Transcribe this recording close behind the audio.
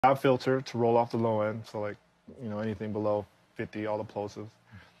Avid filter to roll off the low end, so like, you know, anything below 50, all the plosives.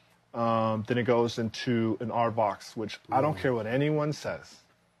 Then it goes into an R box, which I don't care what anyone says.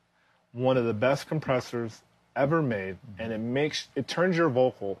 One of the best compressors ever made, and it turns your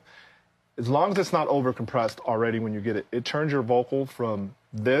vocal, as long as it's not over compressed already when you get it, it turns your vocal from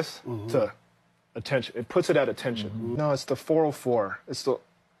this to attention. It puts it at attention. No, it's the 404. It's the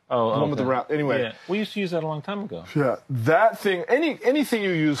one with the round. Anyway, yeah. We used to use that a long time ago. Yeah, that thing. Anything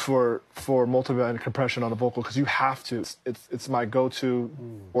you use for multi-band compression on a vocal, because you have to. It's my go-to,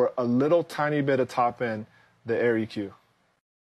 or a little tiny bit of top end, the Air EQ.